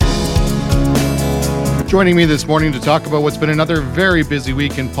Joining me this morning to talk about what's been another very busy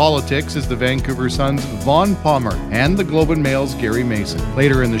week in politics is the Vancouver Sun's Vaughn Palmer and the Globe and Mail's Gary Mason.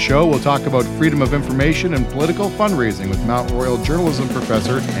 Later in the show, we'll talk about freedom of information and political fundraising with Mount Royal journalism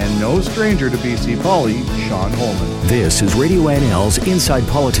professor and no stranger to BC Poly, Sean Holman. This is Radio NL's Inside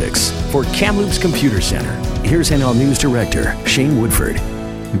Politics for Kamloops Computer Center. Here's NL News Director Shane Woodford.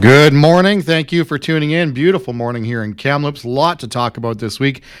 Good morning. Thank you for tuning in. Beautiful morning here in Kamloops. A lot to talk about this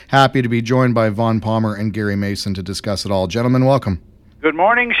week. Happy to be joined by Vaughn Palmer and Gary Mason to discuss it all. Gentlemen, welcome. Good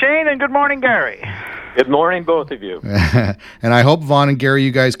morning, Shane, and good morning, Gary. Good morning, both of you. And I hope, Vaughn and Gary,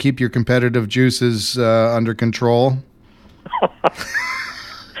 you guys keep your competitive juices under control.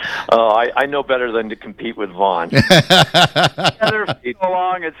 I know better than to compete with Vaughn. Together for so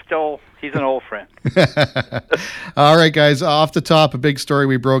long, he's an old friend. All right, guys, off the top, a big story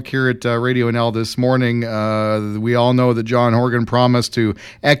we broke here at Radio NL this morning. We all know that John Horgan promised to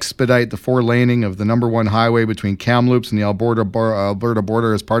expedite the four-laning of the number one highway between Kamloops and the Alberta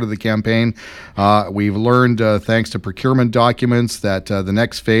border as part of the campaign. We've learned, thanks to procurement documents, that the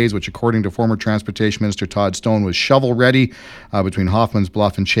next phase, which according to former Transportation Minister Todd Stone was shovel-ready between Hoffman's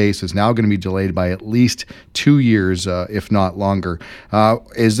Bluff and Chase, is now going to be delayed by at least 2 years, if not longer.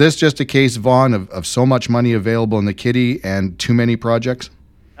 Is this just a case, Vaughn, of so much money available in the kitty and too many projects?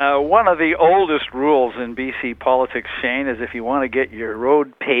 One of the oldest rules in BC politics, Shane, is if you want to get your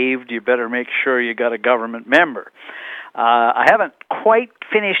road paved, you better make sure you got a government member. I haven't quite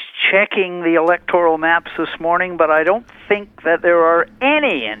finished checking the electoral maps this morning, but I don't think that there are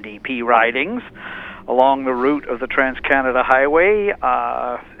any NDP ridings along the route of the Trans-Canada Highway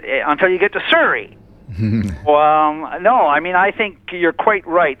until you get to Surrey. Well, no, I mean, I think you're quite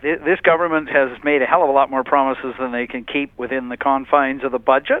right. This government has made a hell of a lot more promises than they can keep within the confines of the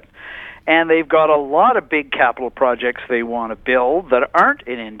budget, and they've got a lot of big capital projects they want to build that aren't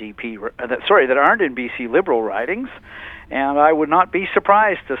in that aren't in BC Liberal ridings. And I would not be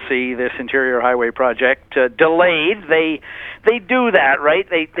surprised to see this Interior Highway project delayed. They do that, right?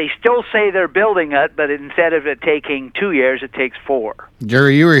 They still say they're building it, but instead of it taking 2 years, it takes 4.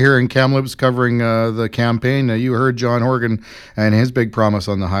 Gary, you were here in Kamloops covering the campaign. You heard John Horgan and his big promise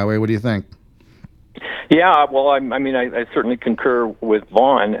on the highway. What do you think? Yeah, well, I certainly concur with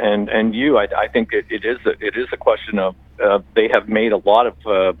Vaughn and you. I think it is a question of they have made a lot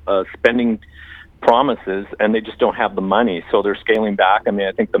of spending promises, and they just don't have the money, so they're scaling back. I mean,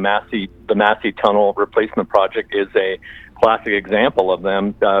 I think the Massey Tunnel replacement project is a classic example of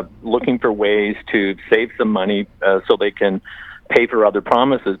them looking for ways to save some money so they can pay for other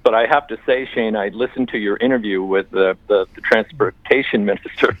promises. But I have to say, Shane, I listened to your interview with the transportation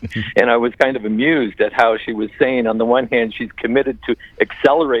minister, and I was kind of amused at how she was saying, on the one hand, she's committed to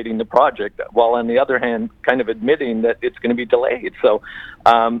accelerating the project, while on the other hand, kind of admitting that it's going to be delayed. So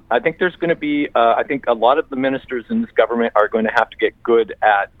I think there's going to be, I think a lot of the ministers in this government are going to have to get good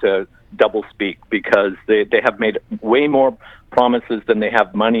at double speak, because they have made way more promises than they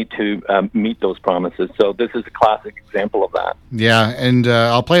have money to meet those promises. So this is a classic example of that. Yeah, and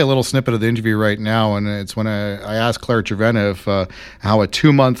I'll play a little snippet of the interview right now, and it's when I asked Claire Trevena if how a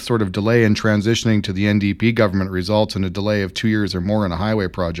 2-month sort of delay in transitioning to the NDP government results in a delay of 2 years or more in a highway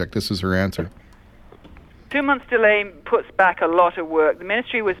project. This is her answer. 2 months delay puts back a lot of work. The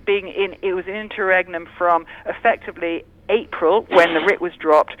ministry was it was in interregnum from effectively April, when the writ was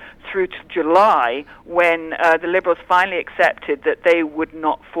dropped, through to July, when the Liberals finally accepted that they would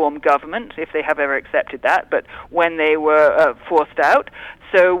not form government, if they have ever accepted that, but when they were forced out.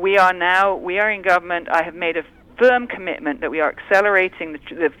 So we are in government. I have made a firm commitment that we are accelerating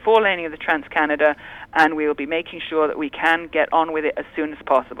the four-laning of the Trans-Canada, and we will be making sure that we can get on with it as soon as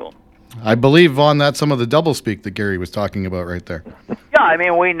possible. I believe, Vaughn, that's some of the doublespeak that Gary was talking about right there. Yeah, I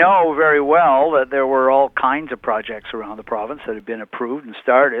mean, we know very well that there were all kinds of projects around the province that had been approved and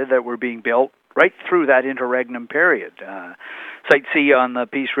started that were being built right through that interregnum period. Site C on the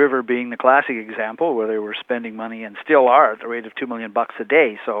Peace River being the classic example, where they were spending money and still are at the rate of $2 million a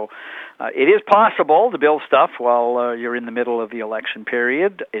day. So it is possible to build stuff while you're in the middle of the election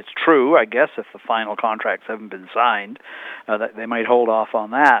period. It's true, I guess, if the final contracts haven't been signed, that they might hold off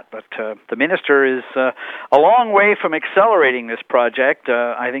on that. But the minister is a long way from accelerating this project.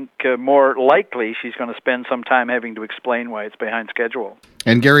 I think more likely she's going to spend some time having to explain why it's behind schedule.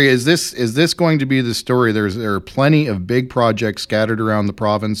 And Gary, is this going to be the story? There are plenty of big projects scattered around the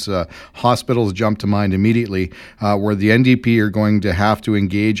province. Hospitals jump to mind immediately, where the NDP are going to have to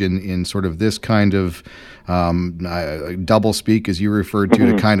engage in sort of this kind of double speak, as you referred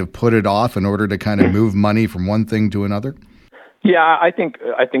to kind of put it off in order to kind of move money from one thing to another? Yeah, I think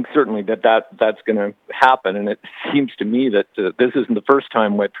certainly that's going to happen, and it seems to me that this isn't the first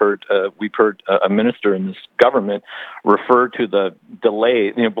time we've heard a minister in this government refer to the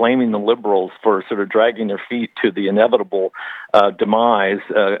delay, blaming the Liberals for sort of dragging their feet to the inevitable demise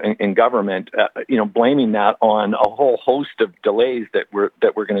in government, blaming that on a whole host of delays that we're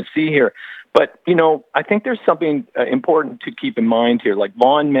going to see here. But I think there's something important to keep in mind here. Like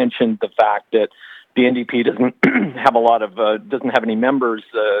Vaughn mentioned, the fact that the NDP doesn't have any members,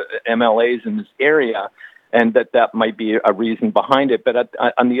 MLAs in this area, and that might be a reason behind it. But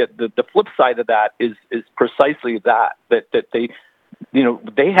on the flip side of that is precisely that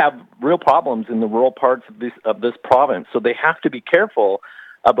they have real problems in the rural parts of this province, so they have to be careful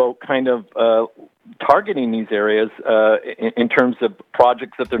about kind of targeting these areas in terms of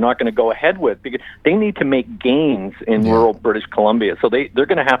projects that they're not going to go ahead with, because they need to make gains in rural British Columbia. So they're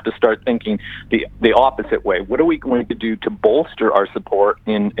going to have to start thinking the opposite way. What are we going to do to bolster our support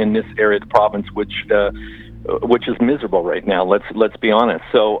in this area of the province, which is miserable right now? Let's be honest.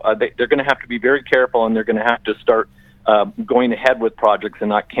 So they're going to have to be very careful, and they're going to have to start going ahead with projects and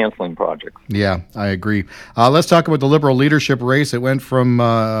not canceling projects. Yeah, I agree. Let's talk about the Liberal leadership race. It went from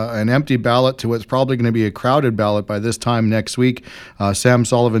an empty ballot to what's probably going to be a crowded ballot by this time next week. Sam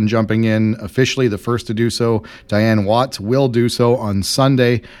Sullivan jumping in officially, the first to do so. Diane Watts will do so on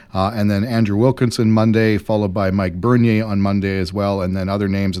Sunday, and then Andrew Wilkinson Monday, followed by Mike Bernier on Monday as well, and then other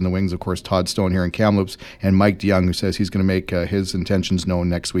names in the wings, of course, Todd Stone here in Kamloops, and Mike DeYoung, who says he's going to make his intentions known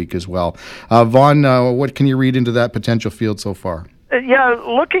next week as well. Vaughn, what can you read into that potential field so far? Yeah,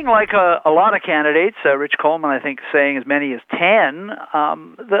 looking like a lot of candidates. Rich Coleman, I think, saying as many as 10.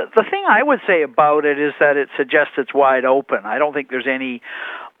 The thing I would say about it is that it suggests it's wide open. I don't think there's any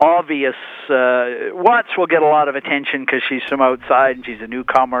obvious... Watts will get a lot of attention because she's from outside and she's a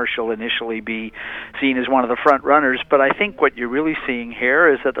newcomer. She'll initially be seen as one of the front runners. But I think what you're really seeing here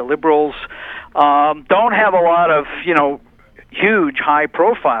is that the Liberals don't have a lot of, huge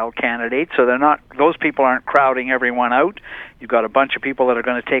high-profile candidates, so those people aren't crowding everyone out. You've got a bunch of people that are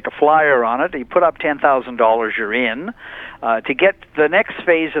going to take a flyer on it. You put up $10,000, you're in. To get the next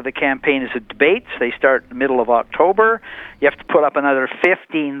phase of the campaign is the debates. They start in the middle of October. You have to put up another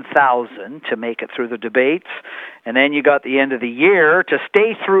 $15,000 to make it through the debates. And then you got the end of the year to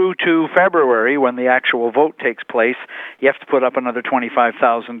stay through to February when the actual vote takes place. You have to put up another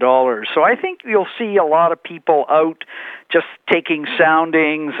 $25,000. So I think you'll see a lot of people out just taking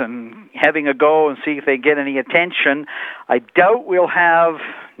soundings and having a go and see if they get any attention. I doubt we'll have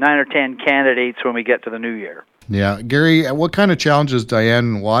 9 or 10 candidates when we get to the new year. Yeah. Gary, what kind of challenges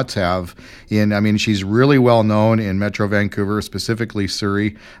Diane Watts have she's really well known in Metro Vancouver, specifically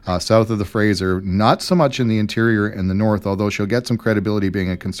Surrey, south of the Fraser, not so much in the interior and the north, although she'll get some credibility being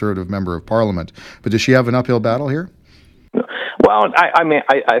a Conservative member of Parliament. But does she have an uphill battle here? Well,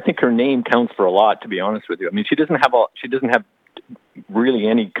 I think her name counts for a lot, to be honest with you. She doesn't have really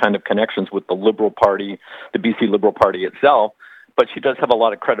any kind of connections with the Liberal Party, the BC Liberal Party itself, but she does have a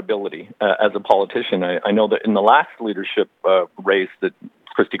lot of credibility as a politician. I know that in the last leadership race that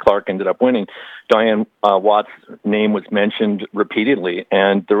Christy Clark ended up winning, Diane Watts' name was mentioned repeatedly,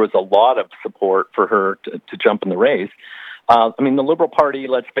 and there was a lot of support for her to jump in the race. The Liberal Party,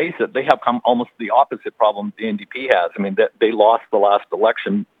 let's face it, they have almost the opposite problem the NDP has. They lost the last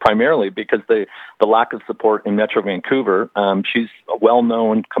election primarily because the lack of support in Metro Vancouver. She's a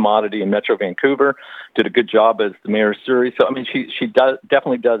well-known commodity in Metro Vancouver, did a good job as the mayor of Surrey. So, she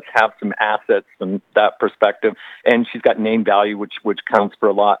definitely does have some assets from that perspective, and she's got name value, which counts for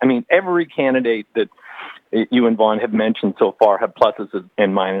a lot. Every candidate that you and Vaughn have mentioned so far have pluses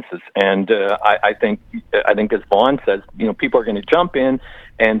and minuses, and I think as Vaughn says, people are going to jump in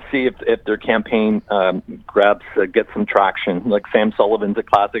and see if their campaign gets some traction. Like Sam Sullivan's a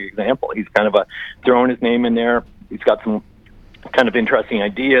classic example. He's kind of throwing his name in there. He's got some kind of interesting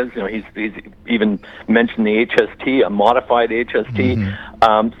ideas. He's even mentioned the HST, a modified HST.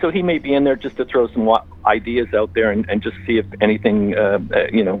 Mm-hmm. So he may be in there just to throw some ideas out there and just see if anything,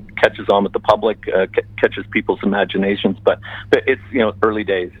 catches on with the public, catches people's imaginations. But it's, early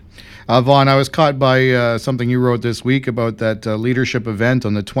days. Vaughn, I was caught by something you wrote this week about that leadership event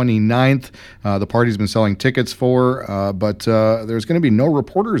on the 29th. The party's been selling tickets for, but there's going to be no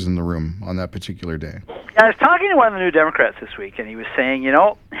reporters in the room on that particular day. I was talking to one of the New Democrats this week, and he was saying, he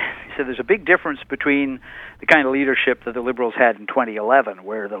said there's a big difference between the kind of leadership that the Liberals had in 2011,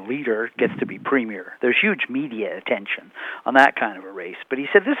 where the leader gets to be premier. There's huge media attention on that kind of a race. But he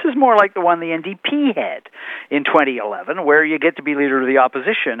said this is more like the one the NDP had in 2011, where you get to be leader of the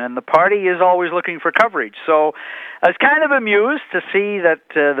opposition, and the party is always looking for coverage. So I was kind of amused to see that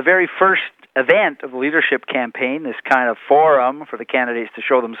the very first event of the leadership campaign, this kind of forum for the candidates to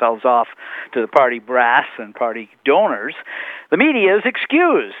show themselves off to the party brass and party donors, the media is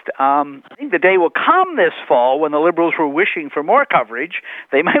excused. I think the day will come this fall when the Liberals were wishing for more coverage.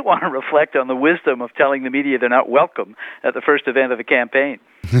 They might want to reflect on the wisdom of telling the media they're not welcome at the first event of the campaign.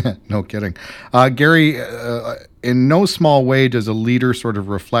 No kidding. Gary, in no small way does a leader sort of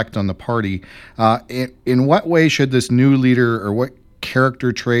reflect on the party. In what way should this new leader, or what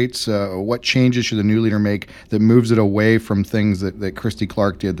character traits, what changes should the new leader make that moves it away from things that Christy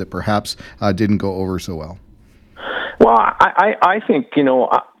Clark did that perhaps didn't go over so well? Well, I think,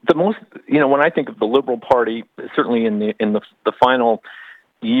 the most, when I think of the Liberal Party, certainly in the final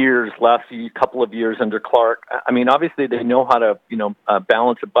years, couple of years under Clark, I mean, obviously they know how to,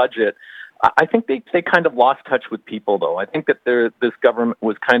 balance a budget. I think they kind of lost touch with people, though. I think that this government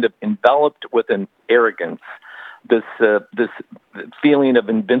was kind of enveloped with an arrogance, this feeling of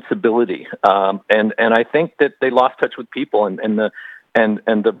invincibility, and I think that they lost touch with people and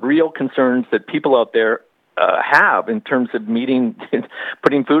the real concerns that people out there have in terms of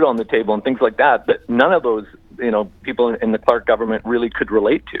putting food on the table and things like that. But none of those, people in the Clark government really could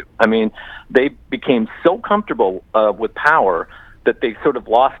relate to. I mean, they became so comfortable with power that they sort of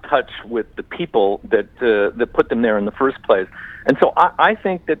lost touch with the people that put them there in the first place. And so I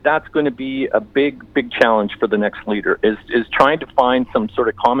think that that's going to be a big challenge for the next leader, is trying to find some sort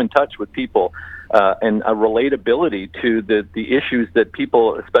of common touch with people and a relatability to the issues that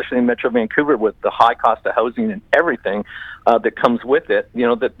people, especially in Metro Vancouver, with the high cost of housing and everything that comes with it,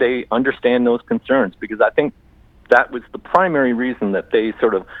 that they understand those concerns. Because I think that was the primary reason that they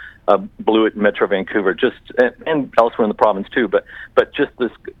sort of blew it in Metro Vancouver, and elsewhere in the province too, but just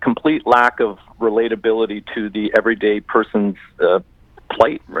this complete lack of relatability to the everyday person's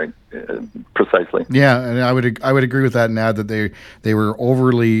plight, right? Precisely. Yeah, and I would agree with that, and add that they were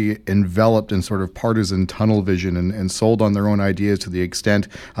overly enveloped in sort of partisan tunnel vision and sold on their own ideas to the extent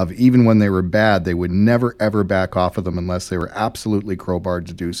of, even when they were bad, they would never ever back off of them unless they were absolutely crowbarred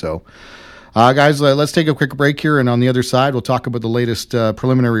to do so. Guys, let's take a quick break here, and on the other side, we'll talk about the latest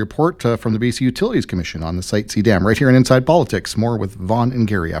preliminary report from the BC Utilities Commission on the Site C Dam, right here in Inside Politics. More with Vaughn and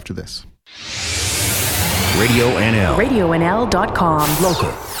Gary after this. Radio NL. RadioNL.com. Local.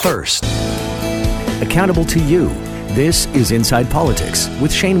 First. Accountable to you. This is Inside Politics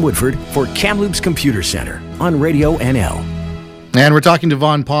with Shane Woodford for Kamloops Computer Center on Radio NL. And we're talking to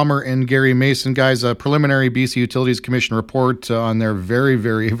Vaughn Palmer and Gary Mason. Guys, a preliminary BC Utilities Commission report on their very,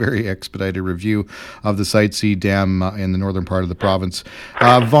 very, very expedited review of the Site C Dam in the northern part of the province.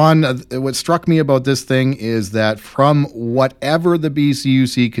 Vaughn, what struck me about this thing is that from whatever the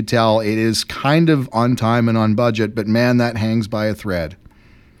BCUC could tell, it is kind of on time and on budget, but man, that hangs by a thread.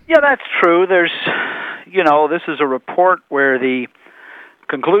 Yeah, that's true. There's, this is a report where the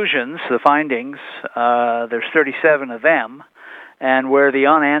conclusions, the findings, there's 37 of them. And where the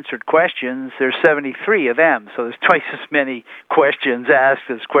unanswered questions, there's 73 of them. So there's twice as many questions asked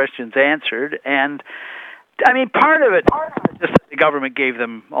as questions answered. And, I mean, part of it is that the government gave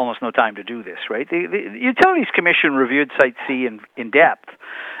them almost no time to do this, right? The Utilities Commission reviewed Site C in depth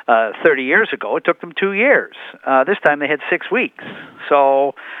 30 years ago. It took them 2 years. This time they had 6 weeks.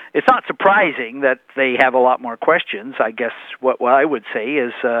 So it's not surprising that they have a lot more questions. I guess what I would say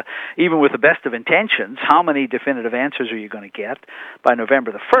is, even with the best of intentions, how many definitive answers are you going to get by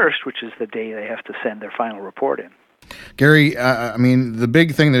November the 1st, which is the day they have to send their final report in? Gary, I mean, the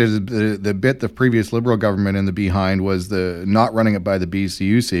big thing that is the bit the previous Liberal government in the behind was the not running it by the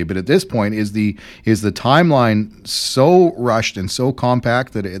BCUC. But at this point, is the timeline so rushed and so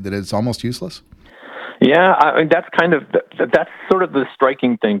compact that it's almost useless? Yeah, I mean, that's sort of the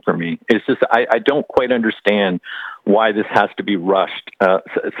striking thing for me. It's just I don't quite understand why this has to be rushed.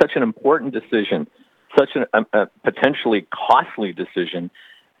 Such an important decision, such a potentially costly decision.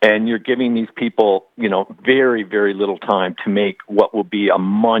 And you're giving these people, very, very little time to make what will be a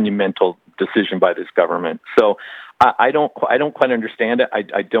monumental decision by this government. So I don't quite understand it.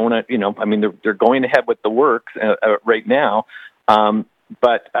 I don't, I mean, they're going ahead with the works right now.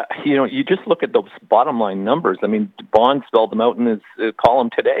 But you just look at those bottom line numbers. I mean, Bond spelled them out in his column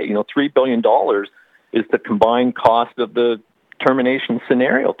today. $3 billion is the combined cost of the termination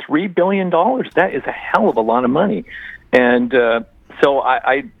scenario. $3 billion. That is a hell of a lot of money. And, so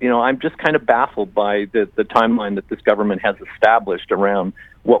I'm just kind of baffled by the timeline that this government has established around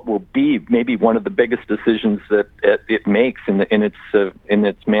what will be maybe one of the biggest decisions that it makes in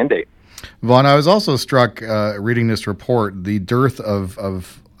its mandate. Vaughn, I was also struck reading this report, the dearth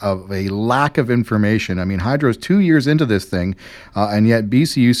of of a lack of information. I mean, Hydro's 2 years into this thing, and yet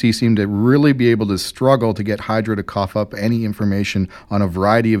BCUC seemed to really be able to struggle to get Hydro to cough up any information on a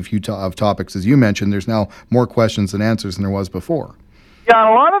variety of topics. As you mentioned, there's now more questions than answers than there was before. Yeah,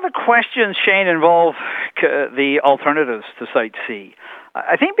 a lot of the questions, Shane, involve the alternatives to Site C.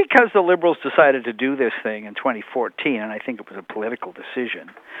 I think because the Liberals decided to do this thing in 2014, and I think it was a political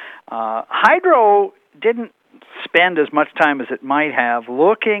decision, Hydro didn't spend as much time as it might have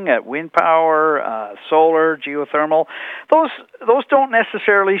looking at wind power, solar, geothermal. Those don't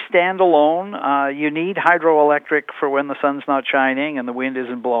necessarily stand alone. You need hydroelectric for when the sun's not shining and the wind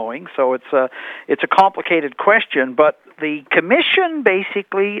isn't blowing. So it's a complicated question. But the Commission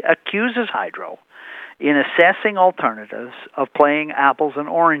basically accuses Hydro in assessing alternatives of playing apples and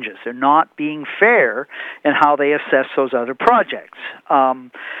oranges. They're not being fair in how they assess those other projects.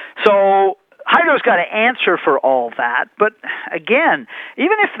 So Hydro's got to answer for all that, but again,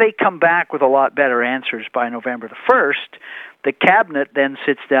 even if they come back with a lot better answers by November the 1st, the Cabinet then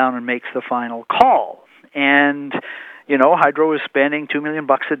sits down and makes the final call. And, you know, Hydro is spending $2 million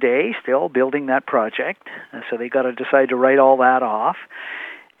a day still building that project, and so they got to decide to write all that off.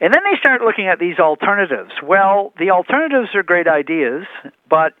 And then they start looking at these alternatives. Well, the alternatives are great ideas,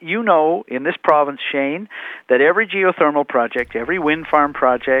 but you know in this province, Shane, that every geothermal project, every wind farm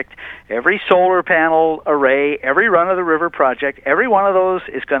project, every solar panel array, every run-of-the-river project, every one of those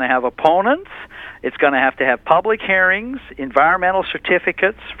is going to have opponents. It's going to have public hearings, environmental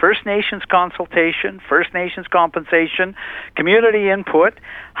certificates, First Nations consultation, First Nations compensation, community input.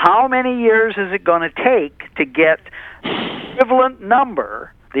 How many years is it going to take to get the equivalent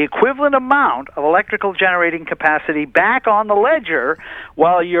number, the equivalent amount of electrical generating capacity back on the ledger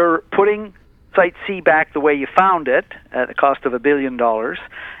while you're putting Site C back the way you found it at the cost of $1 billion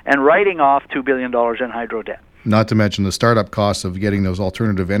and writing off $2 billion in hydro debt? Not to mention the startup costs of getting those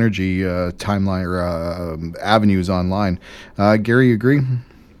alternative energy timeline or avenues online. Gary, you agree?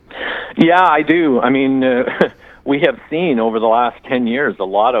 Yeah, I do. I mean, we have seen over the last 10 years a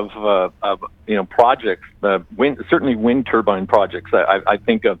lot of projects, certainly wind turbine projects. I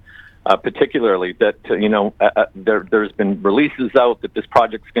think of particularly that there's been releases out that this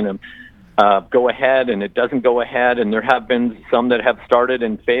project's going to go ahead, and it doesn't go ahead, and there have been some that have started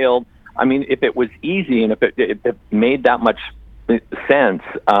and failed. I mean, if it was easy and if it made that much sense,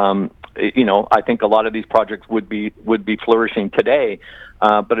 I think a lot of these projects would be flourishing today.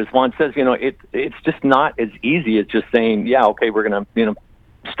 But as Vaughn says, it's just not as easy as just saying, yeah, okay, we're going to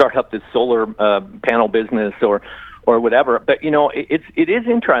start up this solar panel business or whatever. But it is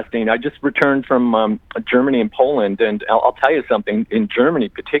interesting. I just returned from Germany and Poland, and I'll tell you something. In Germany,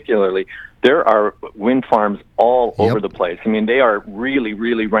 particularly, there are wind farms all over the place. I mean, they are really,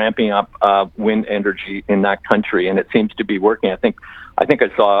 really ramping up wind energy in that country, and it seems to be working. I think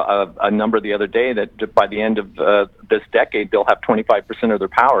I saw a number the other day that by the end of this decade, they'll have 25% of their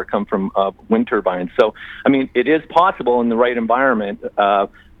power come from wind turbines. So, I mean, it is possible in the right environment,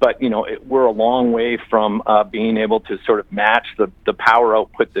 but, we're a long way from being able to sort of match the power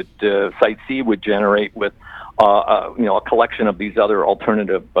output that Site C would generate with a collection of these other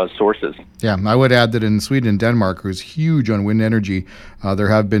alternative sources. Yeah, I would add that in Sweden and Denmark, who's huge on wind energy, there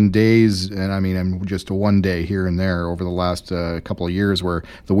have been days, and I mean, just one day here and there over the last couple of years where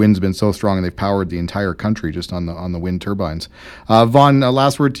the wind's been so strong and they've powered the entire country just on the wind turbines. Vaughn,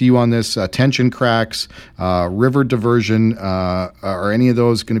 last word to you on this. Tension cracks, river diversion, are any of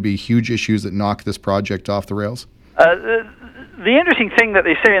those going to be huge issues that knock this project off the rails? The interesting thing that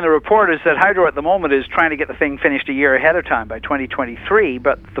they say in the report is that Hydro at the moment is trying to get the thing finished a year ahead of time by 2023,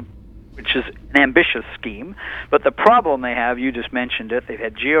 which is an ambitious scheme. But the problem they have, you just mentioned it, they've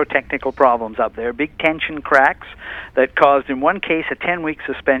had geotechnical problems up there, big tension cracks that caused, in one case, a 10-week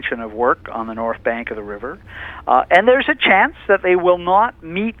suspension of work on the north bank of the river. And there's a chance that they will not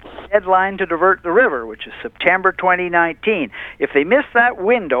meet the deadline to divert the river, which is September 2019. If they miss that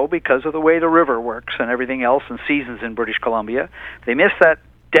window because of the way the river works and everything else and seasons in British Columbia, if they miss that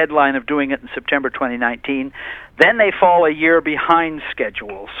deadline of doing it in September 2019, then they fall a year behind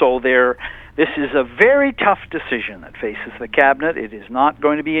schedule. So this is a very tough decision that faces the Cabinet. It is not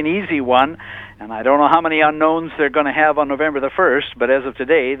going to be an easy one, and I don't know how many unknowns they're going to have on November the 1st, but as of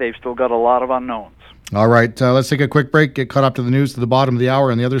today, they've still got a lot of unknowns. All right, let's take a quick break, get caught up to the news to the bottom of the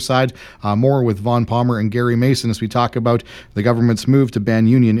hour. On the other side, more with Vaughn Palmer and Gary Mason as we talk about the government's move to ban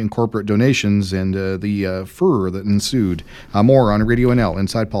union and corporate donations and the furor that ensued. More on Radio NL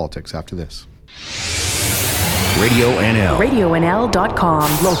Inside Politics after this. Radio NL.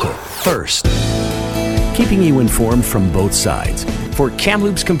 RadioNL.com. Local first. Keeping you informed from both sides. For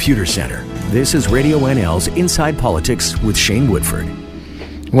Kamloops Computer Center, this is Radio NL's Inside Politics with Shane Woodford.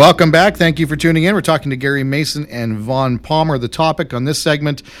 Welcome back. Thank you for tuning in. We're talking to Gary Mason and Vaughn Palmer. The topic on this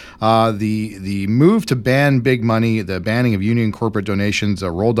segment, the move to ban big money, the banning of union corporate donations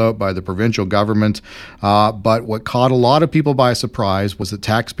rolled out by the provincial government. But what caught a lot of people by surprise was that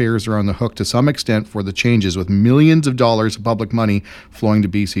taxpayers are on the hook to some extent for the changes, with millions of dollars of public money flowing to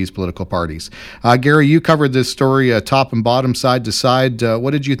BC's political parties. Gary, you covered this story top and bottom, side to side.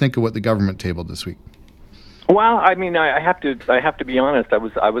 What did you think of what the government tabled this week? Well, I mean, I have to be honest. I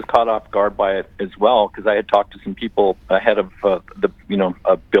was caught off guard by it as well, because I had talked to some people ahead of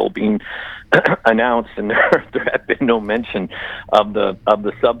a bill being announced, and there had been no mention of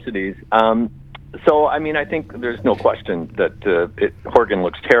the subsidies. So, I mean, I think there's no question that Horgan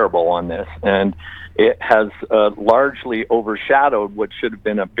looks terrible on this, and it has largely overshadowed what should have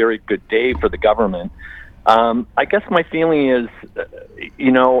been a very good day for the government. I guess my feeling is,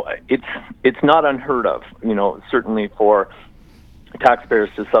 it's not unheard of, certainly for taxpayers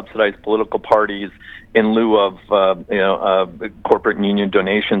to subsidize political parties in lieu of, corporate and union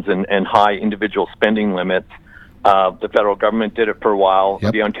donations and high individual spending limits. The federal government did it for a while.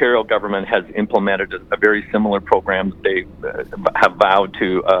 Yep. The Ontario government has implemented a very similar program that they have vowed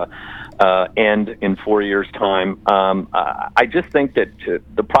to end in 4 years' time. I just think that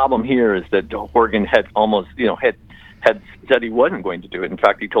the problem here is that Horgan had almost, had said he wasn't going to do it. In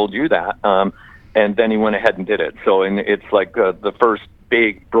fact, he told you that, and then he went ahead and did it. So, and it's like the first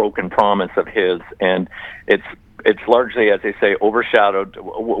big broken promise of his, and it's largely, as they say, overshadowed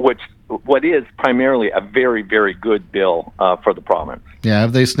what is primarily a very, very good bill for the province. Yeah,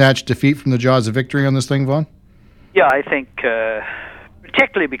 have they snatched defeat from the jaws of victory on this thing, Vaughn? Yeah, I think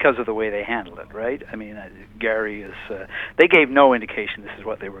particularly because of the way they handled it, right? I mean, Gary is, they gave no indication this is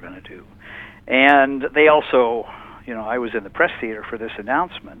what they were going to do. And they also, I was in the press theater for this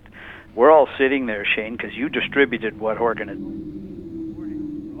announcement. We're all sitting there, Shane, because you distributed what Horgan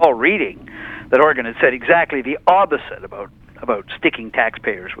had, all reading that Horgan had said exactly the opposite about sticking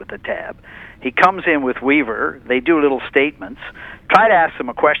taxpayers with the tab. He comes in with Weaver, they do little statements, try to ask them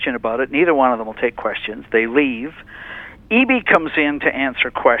a question about it, neither one of them will take questions, they leave. Eby comes in to answer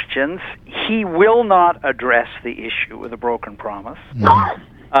questions. He will not address the issue with a broken promise.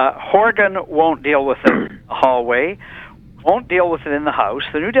 Horgan won't deal with it in the hallway, won't deal with it in the House.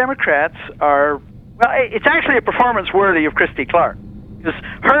 The New Democrats are, well, it's actually a performance worthy of Christy Clark. Because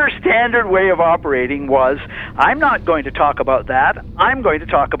her standard way of operating was, I'm not going to talk about that, I'm going to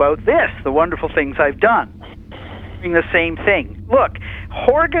talk about this, the wonderful things I've done. Doing the same thing. Look,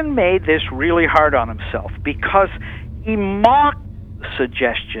 Horgan made this really hard on himself because he mocked the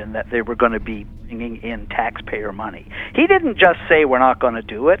suggestion that they were going to be bringing in taxpayer money. He didn't just say we're not going to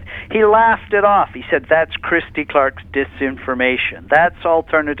do it. He laughed it off. He said that's Christy Clark's disinformation. That's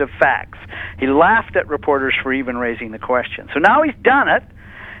alternative facts. He laughed at reporters for even raising the question. So now he's done it,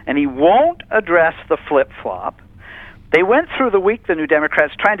 and he won't address the flip-flop. They went through the week, the New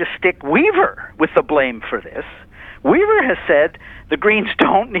Democrats, trying to stick Weaver with the blame for this. Weaver has said the Greens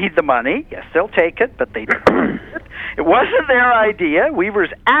don't need the money. Yes, they'll take it, but they don't need it. It wasn't their idea. Weaver's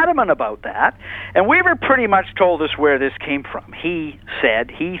adamant about that. And Weaver pretty much told us where this came from. He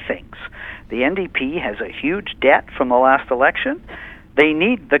said he thinks the NDP has a huge debt from the last election. They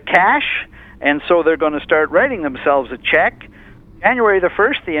need the cash, and so they're going to start writing themselves a check. January the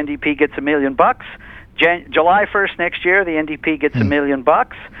 1st, the NDP gets $1 million. July 1st next year, the NDP gets $1 million.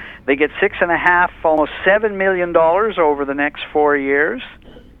 They get $6.5, almost $7 million over the next 4 years.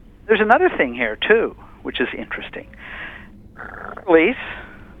 There's another thing here, too, which is interesting. Police,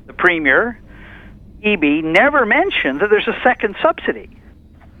 the Premier, Eby, never mentioned that there's a second subsidy.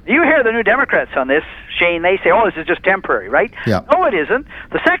 You hear the New Democrats on this, Shane, they say, this is just temporary, right? Yeah. No, it isn't.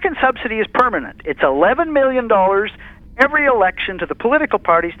 The second subsidy is permanent. It's $11 million every election to the political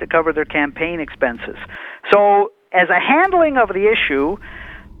parties to cover their campaign expenses. So, as a handling of the issue,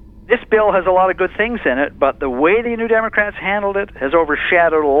 this bill has a lot of good things in it, but the way the New Democrats handled it has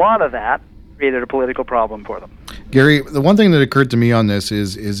overshadowed a lot of that, created a political problem for them. Gary, the one thing that occurred to me on this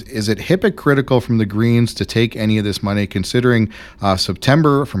is it hypocritical from the Greens to take any of this money, considering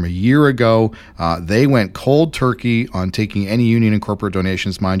September from a year ago, they went cold turkey on taking any union and corporate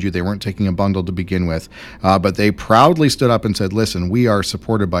donations. Mind you, they weren't taking a bundle to begin with, but they proudly stood up and said, listen, we are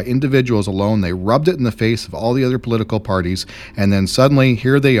supported by individuals alone. They rubbed it in the face of all the other political parties, and then suddenly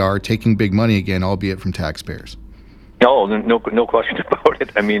here they are taking big money again, albeit from taxpayers. No question about it.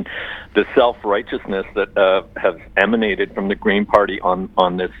 I mean, the self-righteousness that has emanated from the Green Party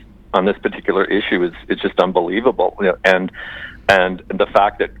on this particular issue is just unbelievable. And the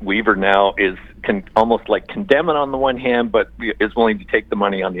fact that Weaver now can almost like condemn it on the one hand, but is willing to take the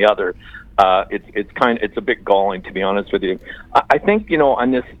money on the other. it's a bit galling, to be honest with you. I think, you know,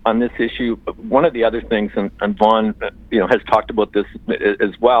 on this issue, one of the other things, and Vaughn, you know, has talked about this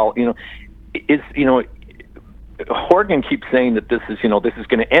as well, you know, is, you know, Horgan keeps saying that this is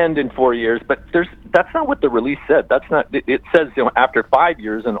going to end in 4 years, but that's not what the release said. That's not. It says, you know, after 5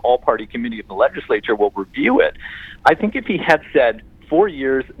 years, an all-party committee of the legislature will review it. I think if he had said 4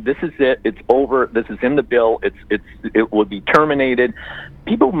 years, this is it, it's over, this is in the bill, it will be terminated,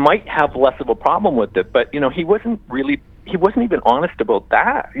 people might have less of a problem with it. But, you know, he wasn't even honest about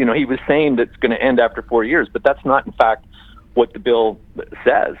that. You know, he was saying that it's going to end after 4 years, but that's not, in fact, what the bill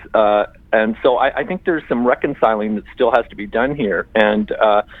says. And so I think there's some reconciling that still has to be done here. And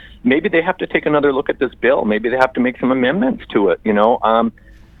maybe they have to take another look at this bill. Maybe they have to make some amendments to it, you know.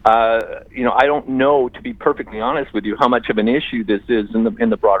 I don't know, to be perfectly honest with you, how much of an issue this is in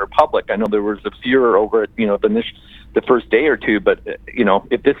the broader public. I know there was a furor over it, you know, the first day or two, but, you know,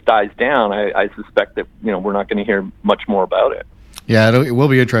 if this dies down, I suspect that, you know, we're not going to hear much more about it. Yeah, it will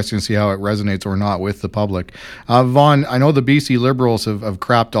be interesting to see how it resonates or not with the public. Vaughn, I know the BC Liberals have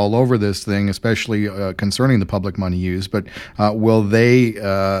crapped all over this thing, especially concerning the public money used, but will they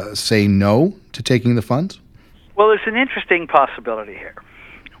say no to taking the funds? Well, there's an interesting possibility here.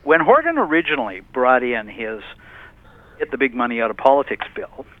 When Horgan originally brought in his Get the Big Money Out of Politics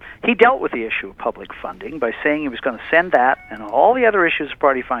bill, he dealt with the issue of public funding by saying he was going to send that and all the other issues of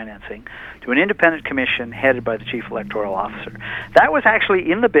party financing to an independent commission headed by the Chief Electoral Officer. That was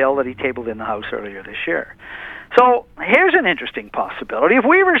actually in the bill that he tabled in the House earlier this year. So here's an interesting possibility. If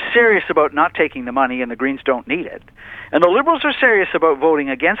we were serious about not taking the money and the Greens don't need it, and the Liberals are serious about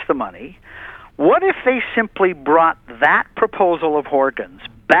voting against the money, what if they simply brought that proposal of Horgan's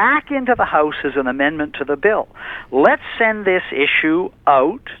back into the House as an amendment to the bill? Let's send this issue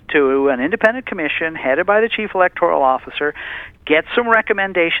out to an independent commission headed by the Chief Electoral Officer, get some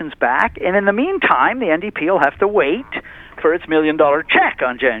recommendations back, and in the meantime, the NDP will have to wait for its $1 million check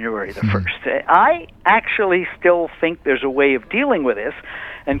on January the 1st. I actually still think there's a way of dealing with this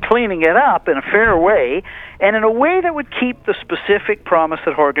and cleaning it up in a fair way, and in a way that would keep the specific promise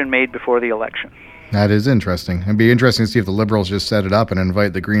that Horgan made before the election. That is interesting. It'd be interesting to see if the Liberals just set it up and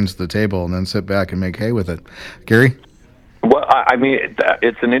invite the Greens to the table and then sit back and make hay with it. Gary? Well, I mean,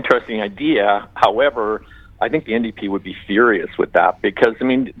 it's an interesting idea. However, I think the NDP would be furious with that because, I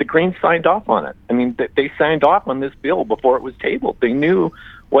mean, the Greens signed off on it. I mean, they signed off on this bill before it was tabled. They knew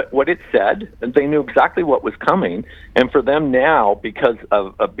what it said, and they knew exactly what was coming. And for them now, because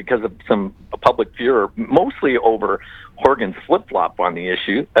of some public furor, mostly over Horgan's flip-flop on the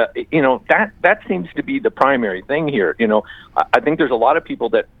issue, you know, that seems to be the primary thing here. You know, I think there's a lot of people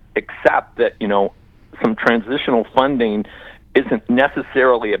that accept that, you know, some transitional funding isn't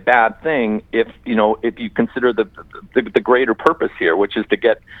necessarily a bad thing if you consider the greater purpose here, which is to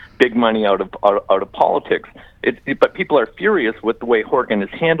get big money out of politics. But people are furious with the way Horgan has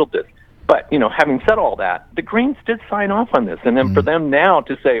handled this. But, you know, having said all that, the Greens did sign off on this. And then for them now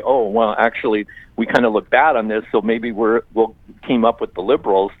to say, oh, well, actually, we kind of look bad on this, so maybe we'll team up with the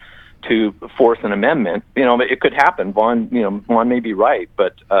Liberals to force an amendment. You know, it could happen. Vaughn may be right,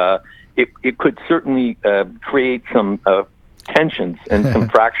 but it could certainly create some tensions and some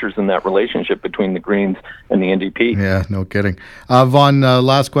fractures in that relationship between the Greens and the NDP. Yeah, no kidding. Vaughn,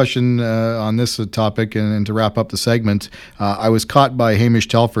 last question on this topic, and to wrap up the segment, I was caught by Hamish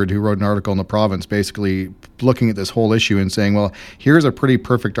Telford, who wrote an article in The Province, basically looking at this whole issue and saying, well, here's a pretty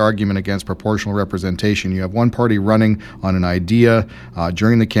perfect argument against proportional representation. You have one party running on an idea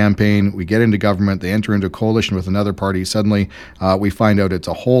during the campaign, we get into government, they enter into a coalition with another party, suddenly we find out it's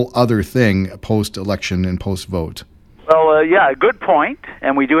a whole other thing post-election and post-vote. Well, yeah, good point,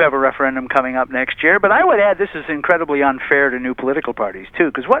 and we do have a referendum coming up next year, but I would add this is incredibly unfair to new political parties, too,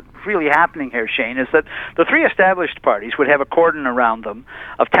 because what's really happening here, Shane, is that the three established parties would have a cordon around them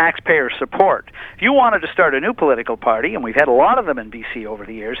of taxpayer support. If you wanted to start a new political party, and we've had a lot of them in BC over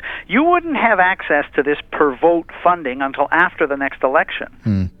the years, you wouldn't have access to this per-vote funding until after the next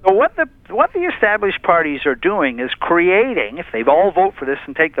election. So what the established parties are doing is creating, if they all vote for this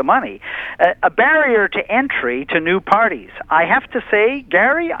and take the money, a barrier to entry to new parties. I have to say,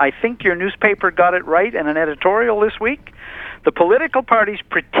 Gary, I think your newspaper got it right in an editorial this week. The political parties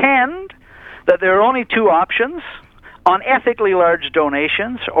pretend that there are only two options: unethically large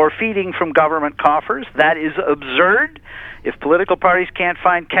donations or feeding from government coffers. That is absurd. If political parties can't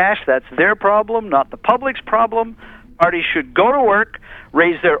find cash, that's their problem, not the public's problem. Parties should go to work,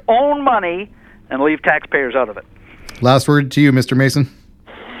 raise their own money, and leave taxpayers out of it. Last word to you, Mr. Mason.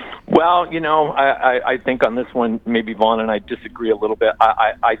 Well, you know, I think on this one, maybe Vaughn and I disagree a little bit.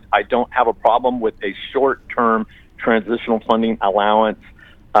 I don't have a problem with a short-term transitional funding allowance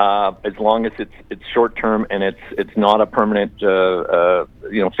as long as it's short term and it's not a permanent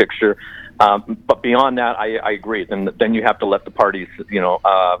fixture. But beyond that, I agree. Then you have to let the parties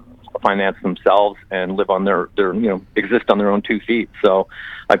finance themselves and live on their exist on their own 2 feet. So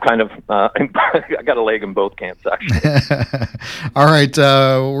I kind of I got a leg in both camps, actually. All right,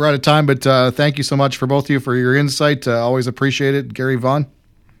 we're out of time, but thank you so much for both of you for your insight. Always appreciate it. Gary, Vaughn.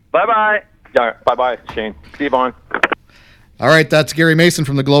 Bye-bye. Yeah, bye-bye, Shane. See you, Vaughn. All right, that's Gary Mason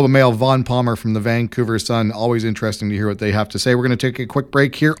from the Globe and Mail, Vaughn Palmer from the Vancouver Sun. Always interesting to hear what they have to say. We're going to take a quick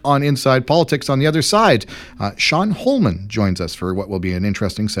break here on Inside Politics. On the other side, Sean Holman joins us for what will be an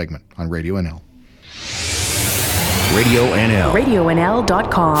interesting segment on Radio NL. Radio NL.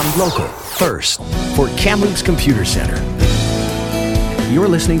 RadioNL.com. Local. First. For Kamloops Computer Center. You're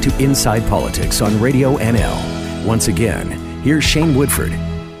listening to Inside Politics on Radio NL. Once again, here's Shane Woodford.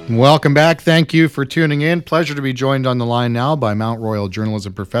 Welcome back. Thank you for tuning in. Pleasure to be joined on the line now by Mount Royal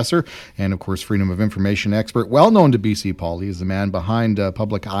journalism professor and, of course, freedom of information expert, well known to BC Poly, is the man behind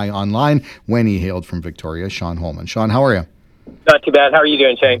Public Eye Online when he hailed from Victoria, Sean Holman. Sean, how are you? Not too bad. How are you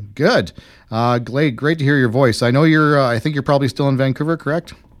doing, Shane? Good. Great to hear your voice. I know I think you're probably still in Vancouver,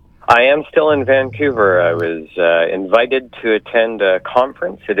 correct? I am still in Vancouver. I was invited to attend a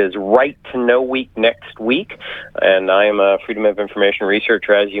conference. It is Right to Know Week next week, and I am a freedom of information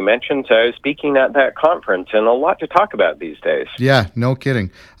researcher, as you mentioned, so I was speaking at that conference, and a lot to talk about these days. Yeah, no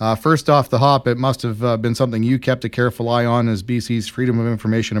kidding. First off the hop, it must have been something you kept a careful eye on as BC's Freedom of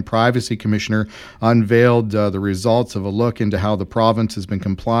Information and Privacy Commissioner unveiled the results of a look into how the province has been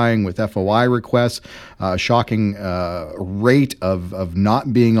complying with FOI requests, shocking rate of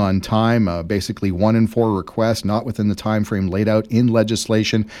not being on time, basically 1 in 4 requests not within the time frame laid out in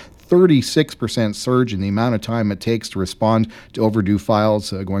legislation, 36% surge in the amount of time it takes to respond to overdue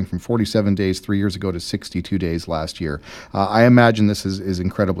files, going from 47 days 3 years ago to 62 days last year. I imagine this is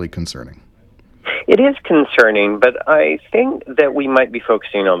incredibly concerning. It is concerning, but I think that we might be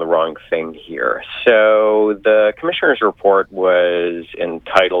focusing on the wrong thing here. So the Commissioner's report was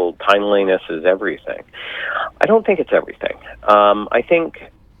entitled Timeliness is Everything. I don't think it's everything. I think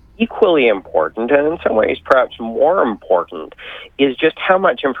equally important, and in some ways perhaps more important, is just how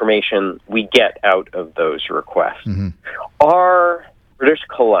much information we get out of those requests. Mm-hmm. Are British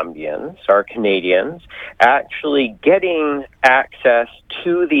Columbians, are Canadians, actually getting access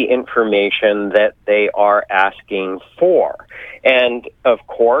to the information that they are asking for? And, of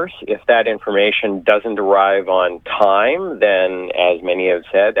course, if that information doesn't arrive on time, then, as many have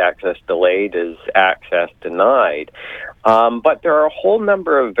said, access delayed is access denied. But there are a whole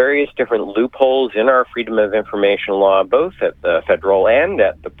number of various different loopholes in our freedom of information law, both at the federal and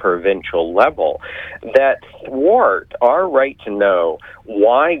at the provincial level, that thwart our right to know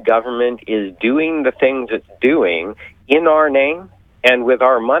why government is doing the things it's doing in our name and with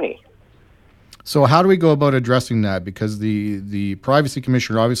our money. So how do we go about addressing that? Because the Privacy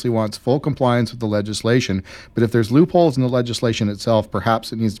Commissioner obviously wants full compliance with the legislation, but if there's loopholes in the legislation itself,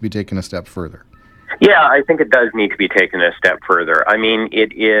 perhaps it needs to be taken a step further. Yeah, I think it does need to be taken a step further. I mean,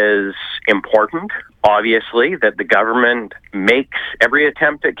 it is important, obviously, that the government makes every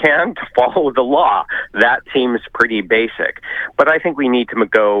attempt it can to follow the law. That seems pretty basic. But I think we need to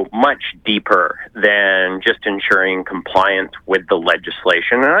go much deeper than just ensuring compliance with the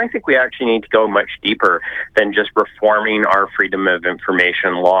legislation. And I think we actually need to go much deeper than just reforming our freedom of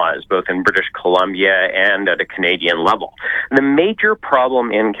information laws, both in British Columbia and at a Canadian level. The major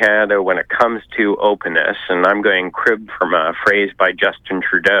problem in Canada when it comes to openness, and I'm going crib from a phrase by Justin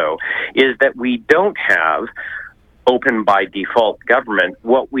Trudeau, is that we don't have open by default government.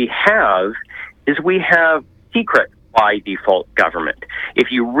 What we have is we have secret by default government. If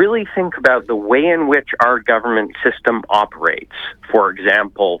you really think about the way in which our government system operates, for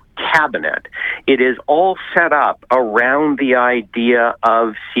example, cabinet, it is all set up around the idea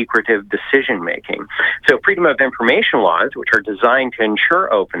of secretive decision-making. So freedom of information laws, which are designed to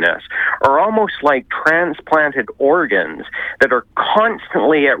ensure openness, are almost like transplanted organs that are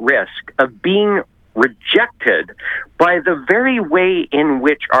constantly at risk of being rejected by the very way in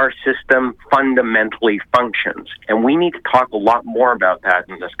which our system fundamentally functions. And we need to talk a lot more about that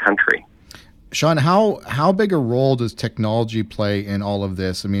in this country. Sean, how big a role does technology play in all of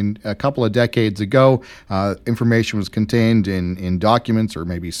this? I mean, a couple of decades ago, information was contained in documents or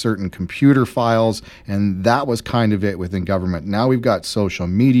maybe certain computer files, and that was kind of it within government. Now we've got social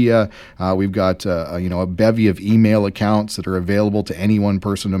media, we've got a bevy of email accounts that are available to any one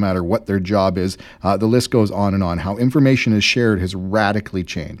person, no matter what their job is. The list goes on and on. How information is shared has radically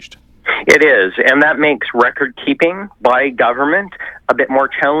changed. It is, and that makes record keeping by government a bit more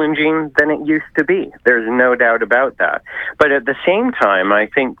challenging than it used to be. There's no doubt about that. But at the same time, I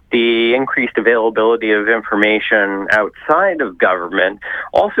think the increased availability of information outside of government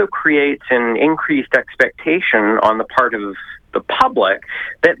also creates an increased expectation on the part of the public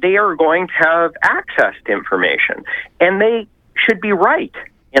that they are going to have access to information, and they should be right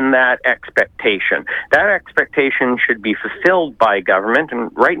in that expectation. That expectation should be fulfilled by government,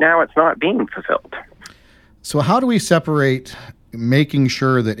 and right now it's not being fulfilled. So how do we separate making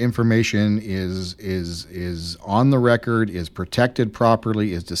sure that information is on the record, is protected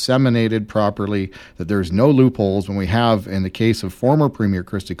properly, is disseminated properly, that there's no loopholes when we have, in the case of former Premier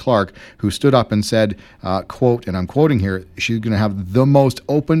Christy Clark, who stood up and said, quote, and I'm quoting here, she's going to have the most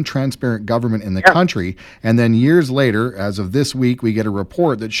open, transparent government in the country. And then years later, as of this week, we get a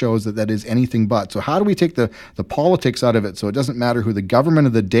report that shows that that is anything but. So how do we take the politics out of it so it doesn't matter who the government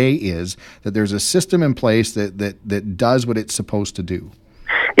of the day is, that there's a system in place that does what it's supposed to do?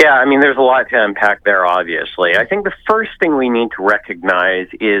 Yeah, I mean, there's a lot to unpack there, obviously. I think the first thing we need to recognize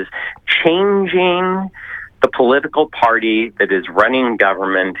is changing the political party that is running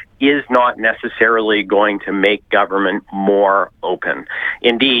government is not necessarily going to make government more open.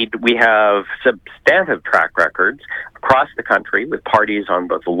 Indeed, we have substantive track records across the country with parties on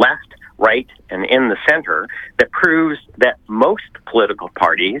both the left, right, and in the center that proves that most political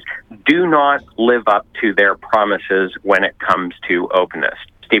parties do not live up to their promises when it comes to openness.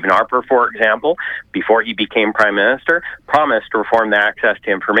 Stephen Harper, for example, before he became Prime Minister, promised to reform the Access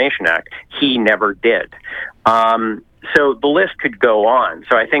to Information Act. He never did. So the list could go on.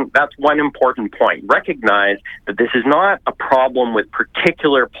 So I think that's one important point. Recognize that this is not a problem with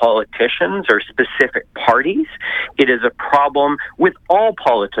particular politicians or specific parties. It is a problem with all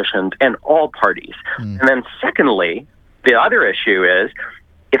politicians and all parties. And then secondly, the other issue is,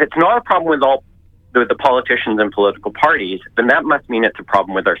 if it's not a problem with the politicians and political parties, then that must mean it's a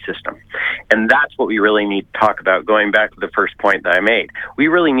problem with our system. And that's what we really need to talk about, going back to the first point that I made. We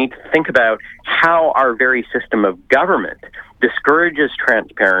really need to think about how our very system of government discourages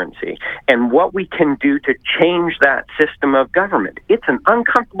transparency and what we can do to change that system of government. It's an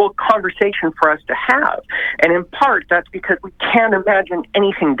uncomfortable conversation for us to have. And in part, that's because we can't imagine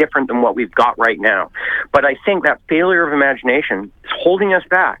anything different than what we've got right now. But I think that failure of imagination is holding us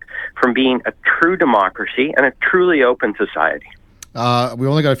back from being a true democracy and a truly open society. We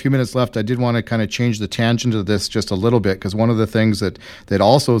only got a few minutes left. I did want to kind of change the tangent of this just a little bit, because one of the things that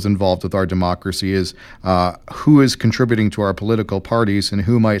also is involved with our democracy is who is contributing to our political parties and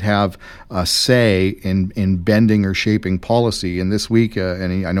who might have a say in bending or shaping policy. And this week,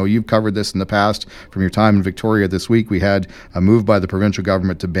 and I know you've covered this in the past from your time in Victoria, this week we had a move by the provincial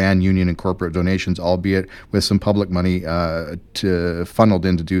government to ban union and corporate donations, albeit with some public money funneled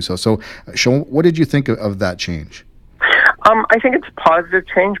in to do so. So, Sean, what did you think of that change? I think it's a positive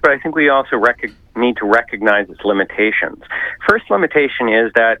change, but I think we also need to recognize its limitations. First limitation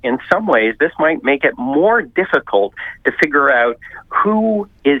is that in some ways this might make it more difficult to figure out who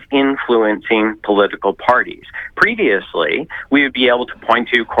is influencing political parties. Previously, we would be able to point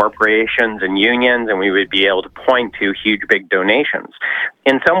to corporations and unions, and we would be able to point to huge, big donations.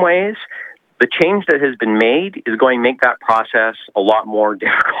 In some ways, the change that has been made is going to make that process a lot more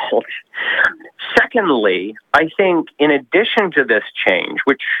difficult. Secondly, I think in addition to this change,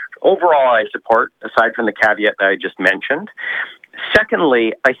 which overall I support, aside from the caveat that I just mentioned,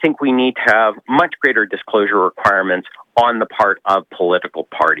 secondly, I think we need to have much greater disclosure requirements on the part of political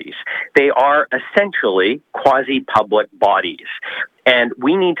parties. They are essentially quasi-public bodies, and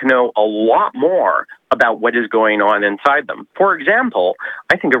we need to know a lot more about what is going on inside them. For example,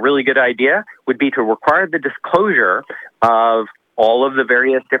 I think a really good idea would be to require the disclosure of all of the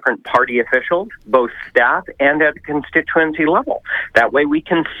various different party officials, both staff and at the constituency level. That way we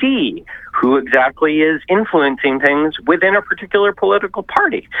can see who exactly is influencing things within a particular political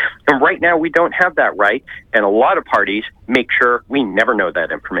party. And right now we don't have that right, and a lot of parties make sure we never know that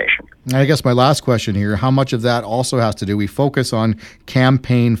information. I guess my last question here, how much of that also has to do, we focus on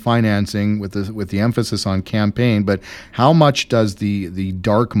campaign financing with the emphasis on campaign, but how much does the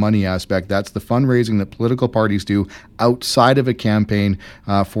dark money aspect, that's the fundraising that political parties do outside of a campaign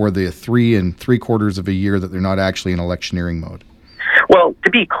for the 3 3/4 of a year that they're not actually in electioneering mode? Well,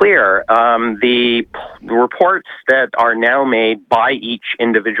 to be clear, the reports that are now made by each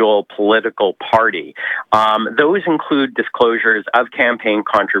individual political party, those include disclosures of campaign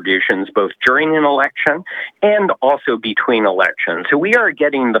contributions both during an election and also between elections. So we are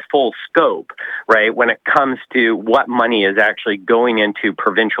getting the full scope, right, when it comes to what money is actually going into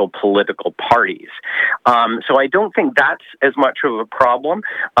provincial political parties. So I don't think that's as much of a problem.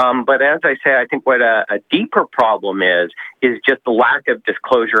 But as I say, I think what a deeper problem is just the lack of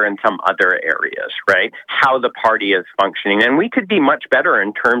disclosure in some other areas, right? How the party is functioning. And we could be much better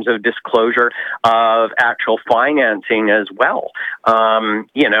in terms of disclosure of actual financing as well.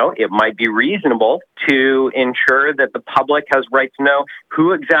 It might be reasonable to ensure that the public has right to know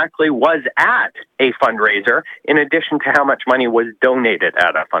who exactly was at a fundraiser, in addition to how much money was donated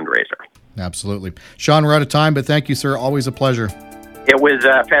at a fundraiser. Absolutely. Sean, we're out of time, but thank you, sir. Always a pleasure. It was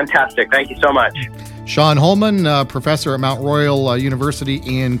fantastic. Thank you so much. Sean Holman, professor at Mount Royal University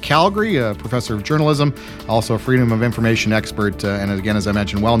in Calgary, professor of journalism, also a freedom of information expert, and again, as I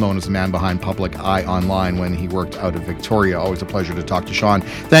mentioned, well known as the man behind Public Eye Online when he worked out of Victoria. Always a pleasure to talk to Sean.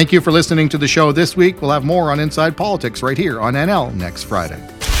 Thank you for listening to the show this week. We'll have more on Inside Politics right here on NL next Friday.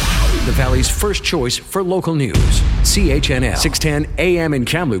 The Valley's first choice for local news. CHNL, 610 AM in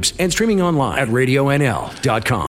Kamloops and streaming online at RadioNL.com.